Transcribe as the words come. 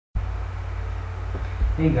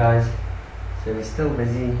Hey guys, so we're still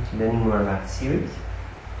busy learning more about series,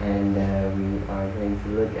 and we are going to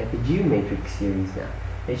look at the geometric series now.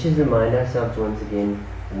 Let's just remind ourselves once again,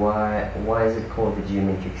 why is it called the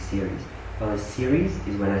geometric series? Well, a series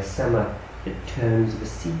is when I sum up the terms of a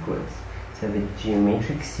sequence. So the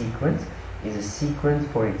geometric sequence is a sequence,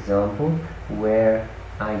 for example, where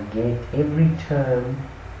I get every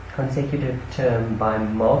consecutive term by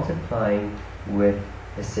multiplying with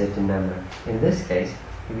a certain number. In this case,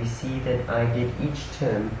 we see that I get each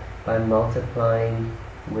term by multiplying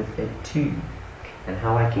with a 2. And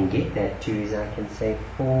how I can get that 2 is I can say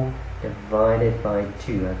 4 divided by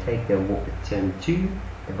 2. I take the term 2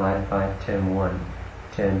 divided by term 1,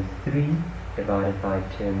 term 3 divided by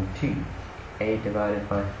term 2. 8 divided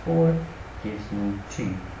by 4 gives me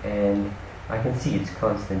 2. And I can see it's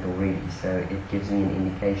constant already, so it gives me an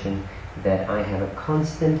indication that I have a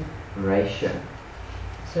constant ratio.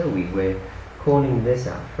 So we were calling this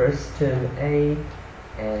our first term A,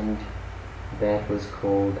 and that was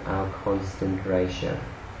called our constant ratio.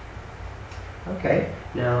 Okay,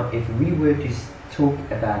 now if we were to talk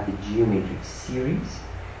about the geometric series,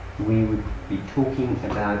 we would be talking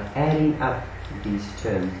about adding up these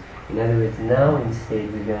terms. In other words, now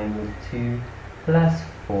instead we're going with 2 plus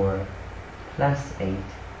 4 plus 8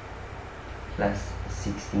 plus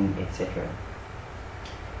 16, etc.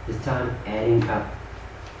 This time adding up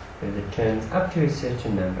the terms up to a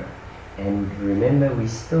certain number. And remember, we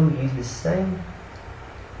still use the same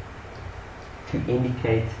to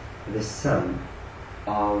indicate the sum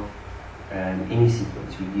of any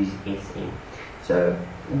sequence. We use Sn. So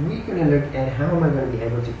we're going to look at how am I going to be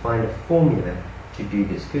able to find a formula to do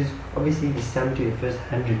this, because obviously the sum to the first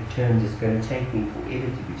 100 terms is going to take me forever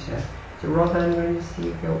to do so. So rather I'm going to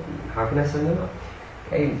see how can I sum them up.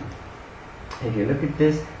 Okay, if you look at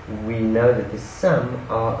this, we know that the sum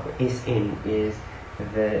of Sn is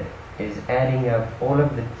adding up all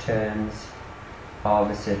of the terms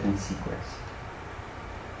of a certain sequence.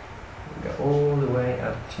 We go all the way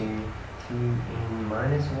up to Tn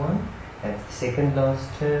minus 1. That's the second last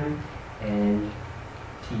term, and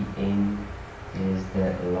Tn is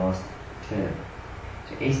the last term.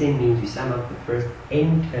 So Sn means we sum up the first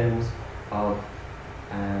n terms of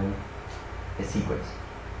a sequence.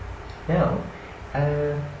 Now,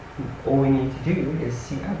 all we need to do is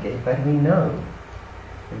see, okay, but we know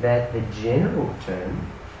that the general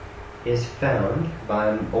term is found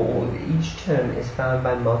by, or each term is found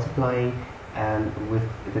by multiplying with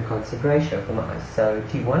the constant ratio from I. So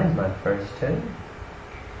T1 is my first term,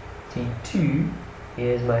 T2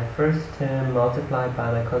 is my first term multiplied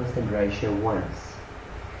by my constant ratio once,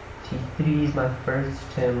 T3 is my first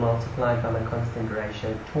term multiplied by my constant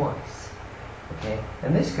ratio twice. Okay,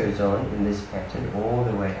 and this goes on in this pattern all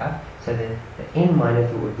the way up. So the n minus,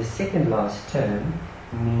 or the second last term,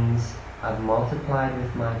 means I've multiplied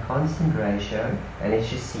with my constant ratio, and let's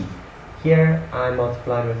just see. Here I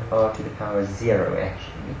multiplied with r to the power 0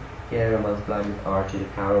 actually. Here I multiplied with r to the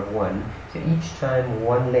power of 1. So each time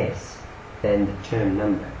 1 less than the term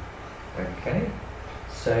number. Okay,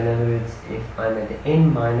 so in other words, if I'm at the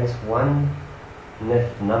n minus 1th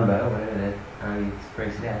number, whatever that, how you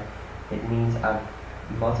express that, it means I've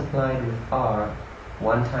multiplied with r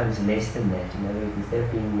 1 times less than that. In other words, instead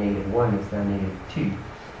of being negative 1, it's now negative 2.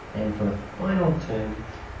 And for the final term,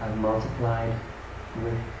 I've multiplied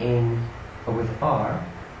with n, or with r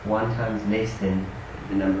 1 times less than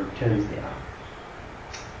the number of terms there are.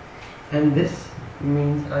 And this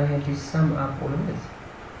means I had to sum up all of this.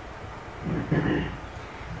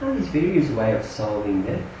 Now there's various ways of solving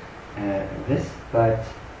this, but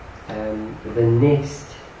the next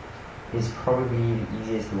is probably the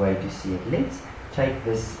easiest way to see it. Let's take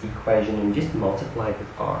this equation and just multiply it with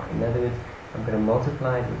r. In other words, I'm going to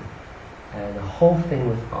multiply it with the whole thing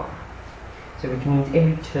with r. So which means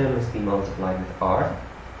every term must be multiplied with r,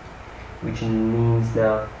 which means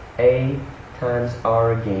now a times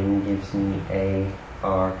r again gives me a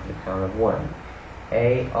r to the power of 1.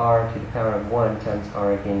 A r to the power of 1 times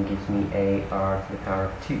r again gives me a r to the power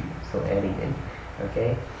of 2. Still adding in.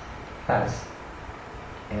 Okay? Plus,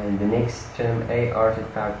 and the next term, a r to the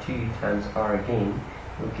power of 2 times r again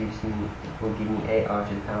will give me a r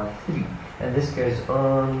to the power of 3. And this goes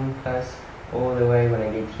on plus all the way. When I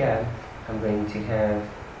get here, I'm going to have,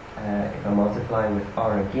 if I multiply with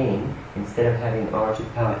r again, instead of having r to the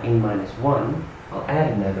power n minus 1, I'll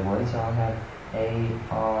add another one, so I'll have a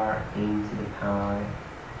r n to the power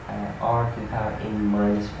r to the power n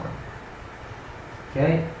minus 1.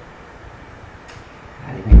 Okay?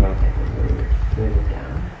 Let me write that further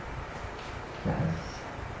down. Plus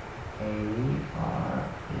a r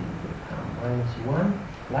n to the power minus 1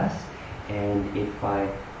 plus and if I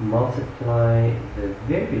multiply the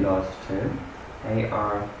very last term,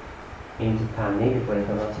 AR n to the power negative 1, if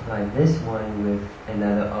I multiply this one with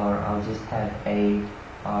another r, I'll just have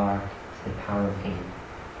AR to the power of n.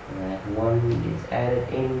 That 1 gets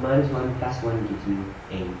added, n minus 1 plus 1 gives me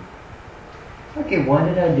n. Okay, why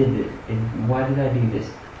did I do this? Why did I do this?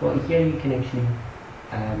 Well, here you can actually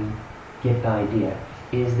get the idea.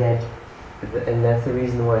 Is that, and that's the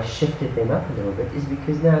reason why I shifted them up a little bit, is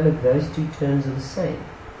because now look, those two terms are the same.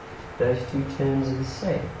 Those two terms are the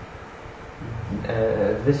same.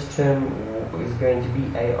 This term is going to be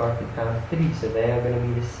AR to the power of 3, so they are going to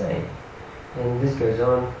be the same. And this goes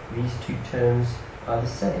on, these two terms are the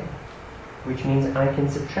same, which means I can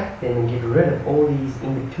subtract them and get rid of all these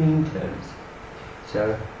in-between terms.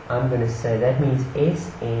 So I'm going to say that means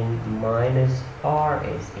Sn minus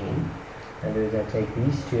Rsn. In other words, I take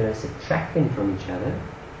these two and I subtract them from each other.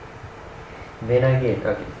 Then I get,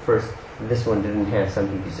 okay, first, this one didn't have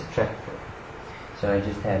something to subtract from. So I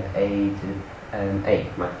just have A to A,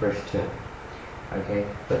 my first term. Okay,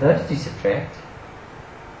 but those two subtract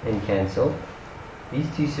and cancel. These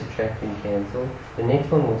two subtract and cancel. The next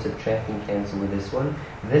one will subtract and cancel with this one.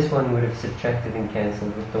 This one would have subtracted and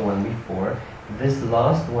cancelled with the one before. This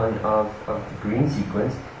last one of the green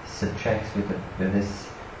sequence subtracts with this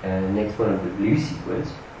next one of the blue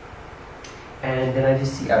sequence. And then I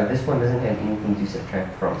just see, oh, this one doesn't have anything to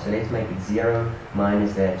subtract from. So let's make it 0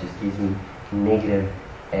 minus that just gives me negative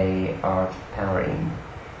AR to the power n.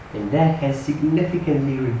 And that has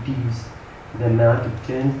significantly reduced the amount of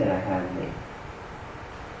terms that I have there.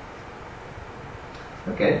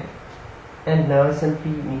 Okay, and now I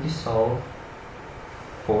simply need to solve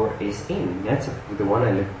for Sn. That's the one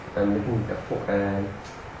I'm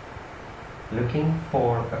looking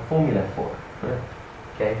for a formula for.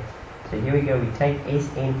 Okay, so here we go. We take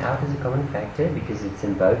Sn out as a common factor because it's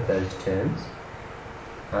in both those terms.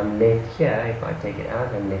 I'm left here, if I take it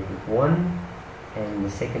out, I'm left with 1, and in the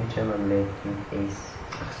second term I'm left with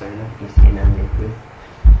Sn, I'm left with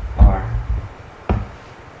R.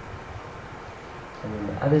 And on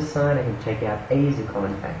the other side, I can take out A as a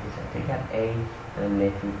common factor. So I take out A, and I'm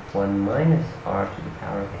left with 1 minus R to the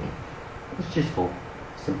power of n. It's just for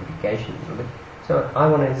simplification a little bit. So I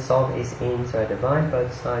want to solve Sn, so I divide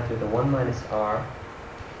both sides with a 1 minus R.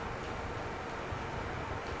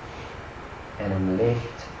 And I'm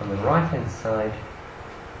left on the right hand side,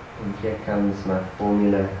 and here comes my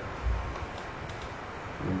formula,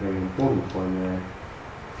 a very important formula.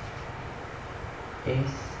 Sn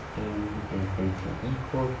is going to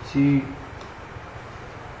equal to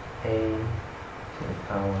A to the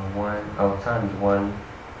power 1, times 1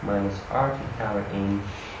 minus R to the power n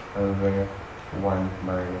over 1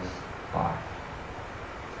 minus R.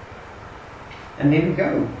 And there we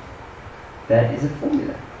go. That is a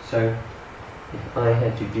formula. So if I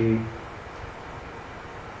had to do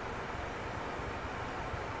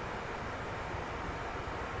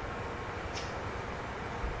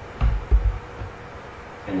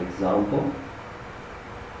an example,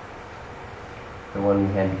 the one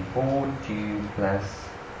we had before, 2 plus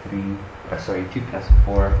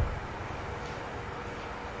 4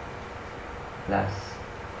 plus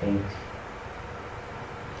 8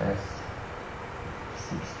 plus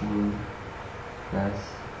 16 plus,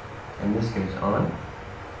 and this goes on.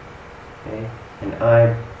 Okay, and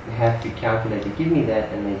I have to calculate. They give me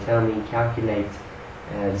that and they tell me calculate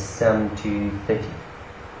the sum to 30.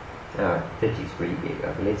 30 is pretty big.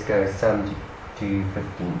 Okay, let's go sum to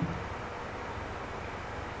 15.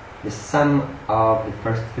 The sum of the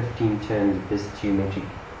first 15 terms of this geometric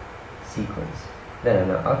sequence. Then I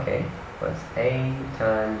know, okay, what's A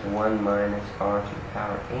times 1 minus R to the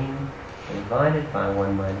power n divided by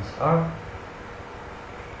 1 minus R.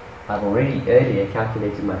 I've already earlier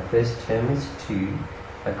calculated my first term is 2.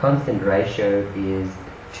 A constant ratio is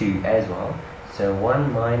 2 as well. So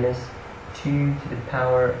 1 minus 2 to the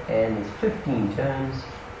power n is 15 terms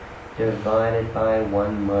divided by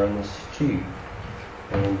 1 minus 2.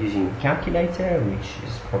 And using a calculator, which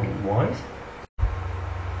is probably wise,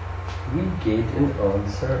 we get an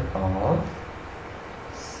answer of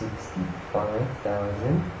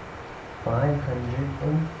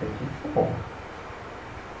 65,534.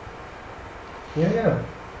 Here we go.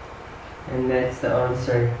 And that's the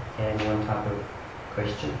answer and one type of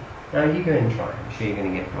question. Now you go and try. I'm sure you're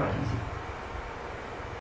going to get it right easy.